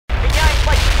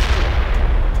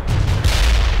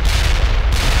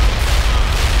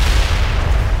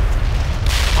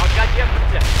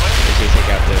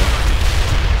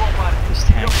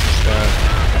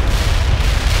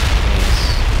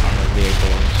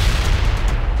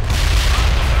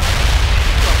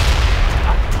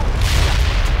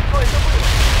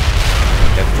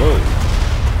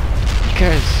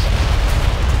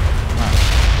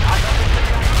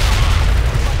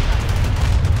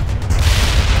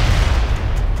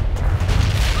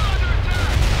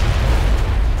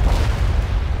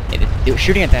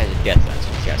Shooting at that is a death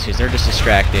sentence, guys, because they're just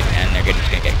distracted and they're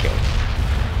just gonna get killed.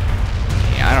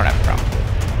 Yeah, I don't have a problem with it.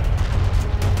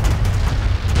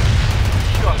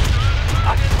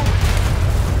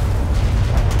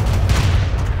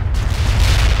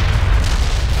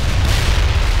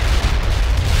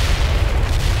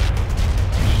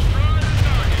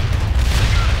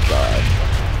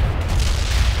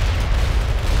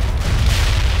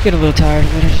 Get a little tired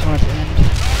of it. I just want it to end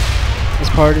this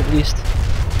part at least,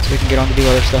 so we can get on to do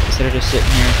other stuff instead of just sitting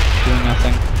here doing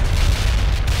nothing.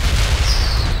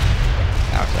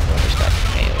 Now it's other stuff.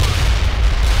 Nailed.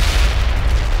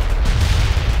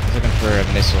 I was looking for a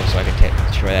missile so I could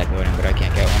destroy that building, but I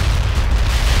can't get one.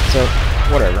 So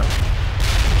whatever.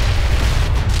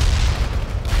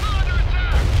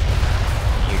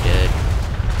 You did.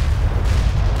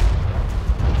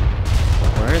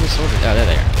 Where are the soldiers? Oh, they're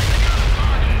there.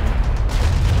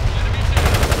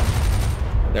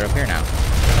 They're up here now.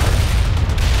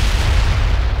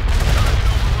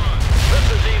 This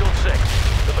is Eagle 6.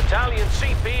 The battalion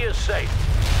CP is safe.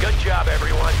 Good job,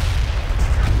 everyone.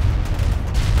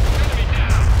 Enemy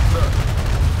down. Sir,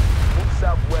 move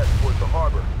southwest towards the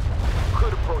harbor. You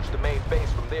could approach the main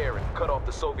base from there and cut off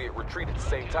the Soviet retreat at the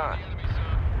same time.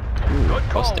 Good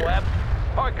call, Webb.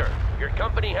 Parker, your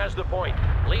company has the point.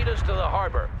 Lead us to the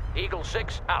harbor. Eagle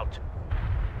 6 out.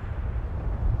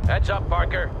 Heads up,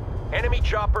 Parker. Enemy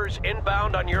choppers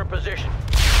inbound on your position.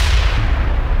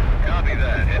 Copy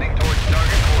that. Heading towards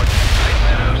target coordinates.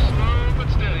 Slow but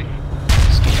steady.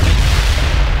 Excuse me.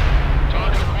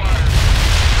 Target acquired.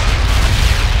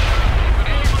 Keep it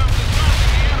able to stop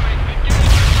the enemy and get it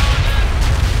to target.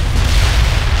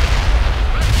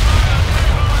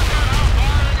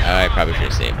 I probably should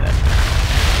have saved that.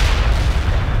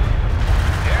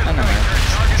 I don't know, man.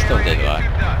 Still did a lot.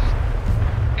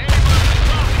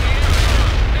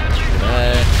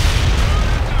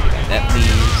 That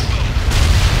leaves.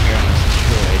 You're almost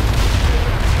destroyed.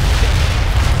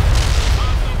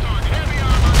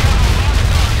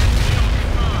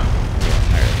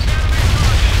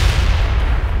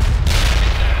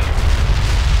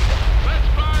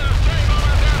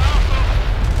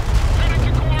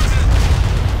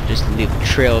 Just leave a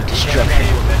trail of destruction.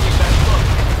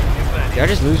 Did I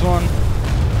just lose one?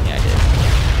 Yeah, I did.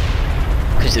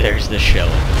 Because there's the shell.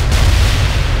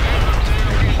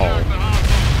 There's a hole.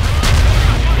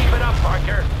 Keep it up,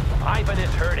 Parker. Ivan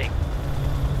is hurting.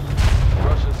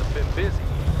 Russians have been busy.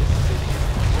 This city is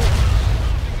in ruins.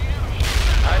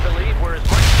 I believe we're as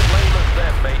much to blame as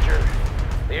them, Major.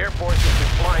 The Air Force has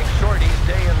been flying sorties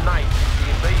day and night since the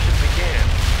invasion began.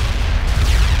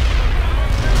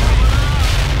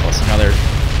 What's another?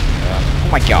 Oh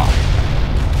my god.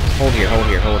 Hold here, hold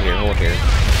here, hold here, hold here.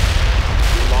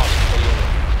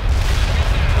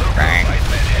 Bang.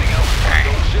 Bang.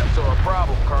 Those ships are a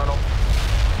problem, Colonel.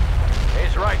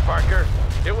 He's right, Parker.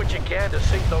 Do what you can to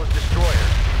sink those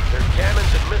destroyers. Their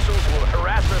cannons and missiles will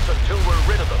harass us until we're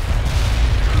rid of them.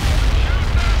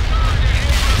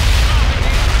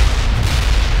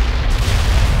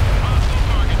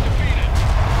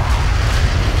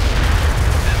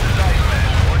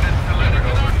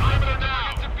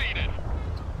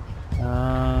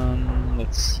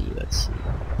 Let's see.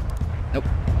 Nope,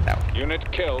 that one.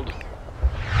 Unit killed.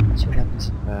 See what happens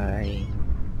if I...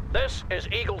 This is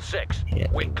Eagle 6. Yeah,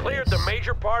 We cleared the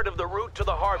major part of the route to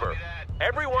the harbor.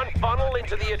 Everyone funnel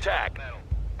into the attack.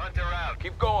 Hunter out.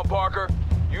 Keep going, Parker.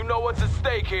 You know what's at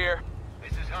stake here.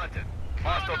 This is Hunter.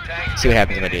 Hostile tank. See what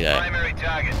happens if I do that. Primary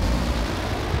target.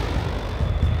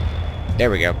 There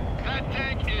we go. That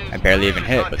tank is I barely even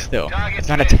hit, but still. It's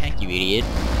not a tank, you idiot.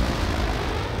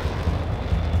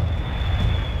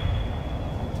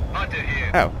 Hunter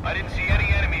here. Oh. I didn't see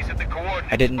any enemies at the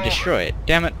coordinates. I didn't Over. destroy it.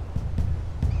 Damn it.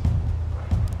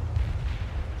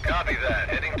 Copy that.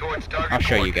 Heading towards target I'll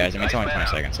show you guys. coordinates. I mean, it's only 20 Iceman out.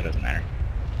 seconds, so it doesn't matter.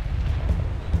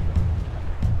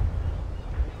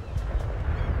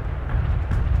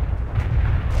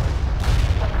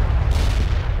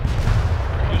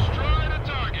 destroy the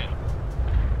target.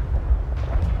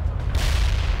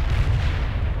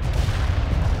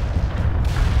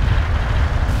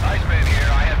 Iceman here.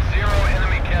 I have 0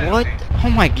 enemy casualties. What? Oh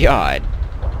my god.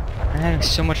 I'm having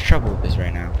so much trouble with this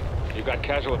right now. You got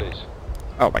casualties.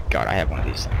 Oh my god, I have one of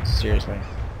these things. Seriously.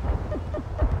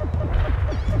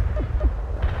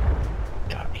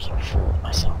 God, I keep fooling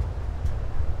myself.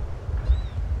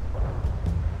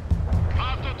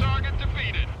 Hostile target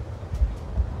defeated.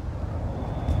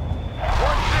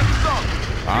 One ship sunk.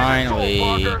 Finally. Good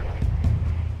call, Parker.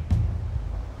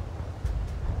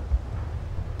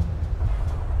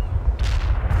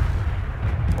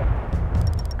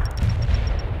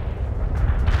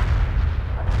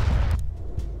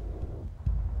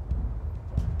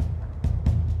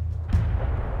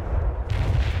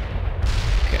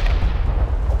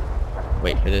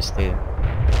 for this to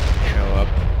show up.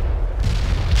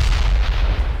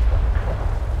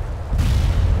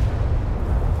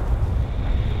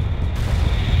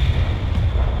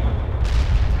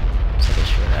 So let's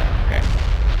show that. Okay.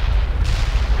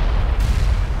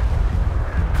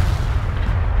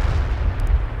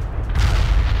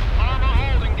 Armor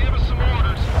holding, give us some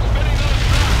orders. Spinning those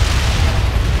traps.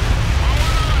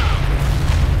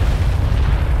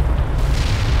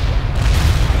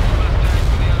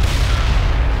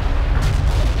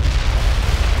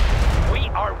 We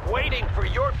are waiting for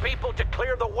your people to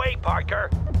clear the way, Parker.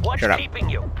 What's Shut up. keeping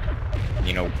you?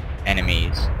 You know,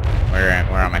 enemies. Where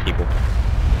are my people?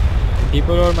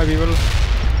 People are my people.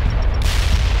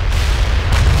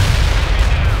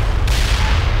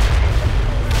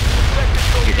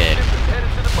 You're dead.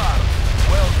 Headed to the bottom.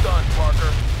 Well done,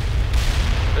 Parker.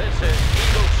 This is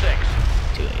Eagle 6.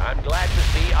 Too late. I'm glad to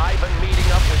see Ivan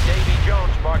meeting up with Davy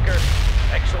Jones, Parker.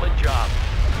 Excellent job.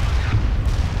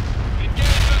 Engage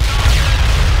the target.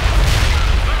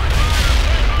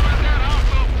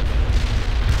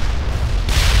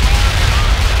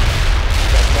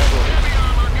 Heavy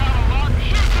armor got a lock.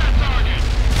 Shoot that target.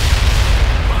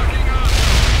 Locking on.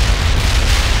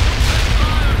 Let's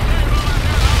fire. Save them at that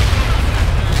hostile.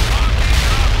 Locking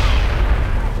hostile.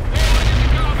 Forward into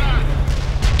combat.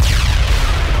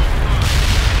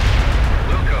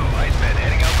 Luco, Iceman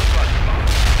heading out with cluster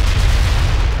bombs.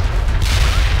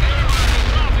 Anyone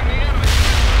assaulting the enemy.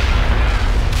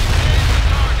 Engage the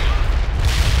target.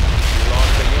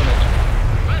 Lost the unit.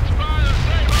 Let's fire.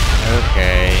 Save them.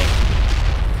 Okay.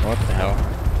 What the hell?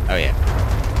 Oh yeah.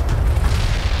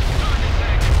 Target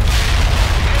taken.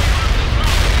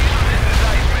 This is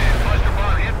Iceman. Cluster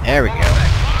bomb hit. There we go.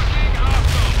 Locking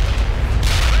hostile.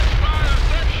 Let's fire.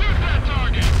 Shoot that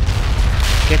target.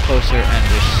 Get closer and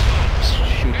just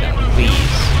shoot them, please.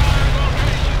 Fire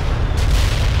location.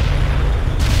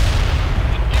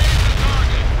 Engage the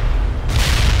target.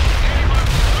 Anyone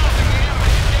assaulting the enemy.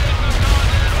 Engage the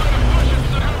target. Push it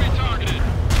to heavy targeted.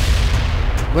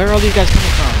 Where are all these guys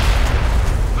coming from?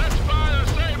 Let's fire.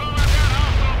 Save them at that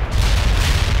hostile.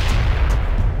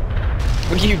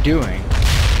 What are you doing?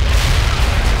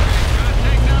 Gonna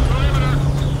take that perimeter.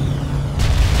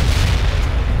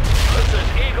 This is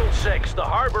Eagle 6. The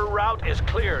harbor route is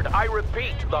cleared. I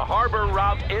repeat, the harbor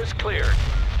route is cleared.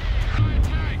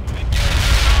 Engage the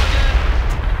target.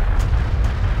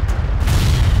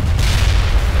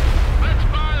 Let's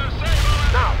fire. Save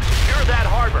them. Now, secure that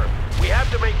harbor. We have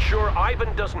to make sure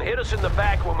Ivan doesn't hit us in the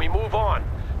back when we move on.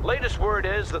 Latest word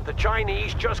is that the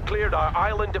Chinese just cleared our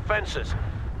island defenses.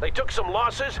 They took some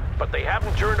losses, but they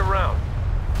haven't turned around.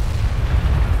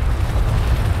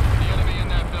 The enemy in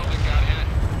that building got hit.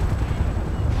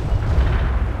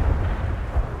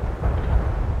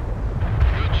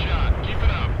 Good shot. Keep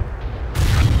it up.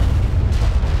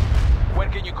 When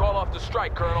can you call off the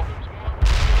strike, Colonel?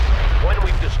 When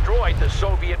we've destroyed the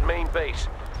Soviet main base,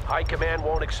 High Command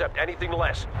won't accept anything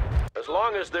less. As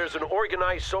long as there's an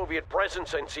organized Soviet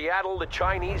presence in Seattle, the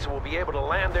Chinese will be able to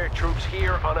land their troops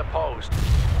here unopposed.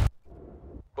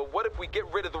 But what if we get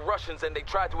rid of the Russians and they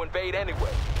try to invade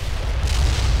anyway?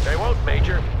 They won't,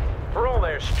 Major. For all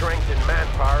their strength and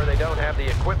manpower, they don't have the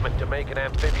equipment to make an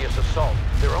amphibious assault.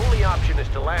 Their only option is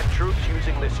to land troops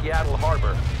using the Seattle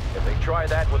harbor. If they try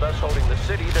that with us holding the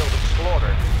city, they'll be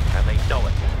slaughtered, and they know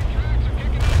it.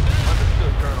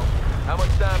 Understood, Colonel. How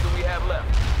much time do we have left?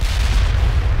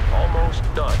 Almost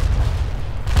done.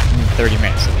 30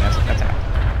 minutes. I mean, that's out.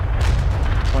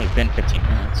 It's only been 15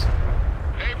 minutes.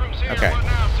 Abrams here. Okay. What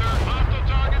now, sir? Hostile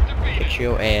target defeated. Get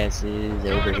your asses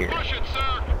over here. Push it, sir.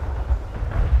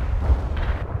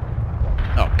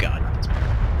 Oh god.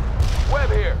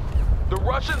 Webb here. The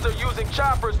Russians are using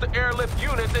choppers to airlift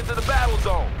units into the battle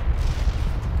zone.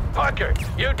 Parker,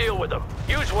 you deal with them.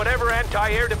 Use whatever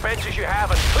anti-air defenses you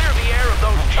have and clear the air of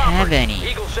those choppers. Have any.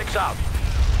 Eagle 6 out.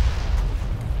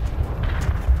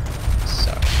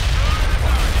 Sucks.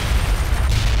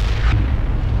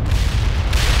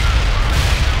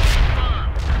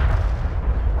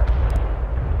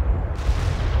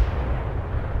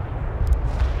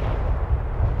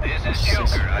 This is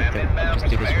Joker. I am inbound Just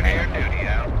do from this air randomly. duty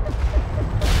out.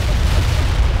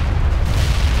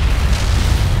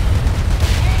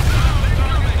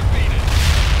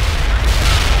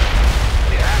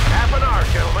 Half an hour,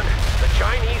 gentlemen. The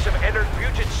Chinese have entered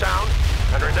Puget Sound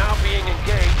and are now being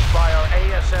engaged by our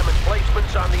ASM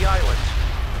emplacements on the islands.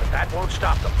 But that won't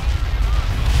stop them.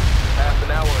 Half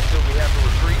an hour until we have to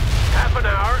retreat. Half an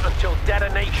hour until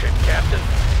detonation, Captain.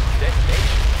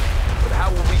 Detonation? But how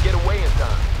will we get away in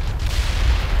time?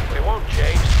 We won't,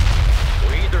 James.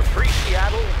 We either free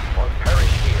Seattle or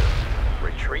perish here.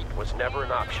 Retreat was never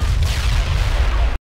an option.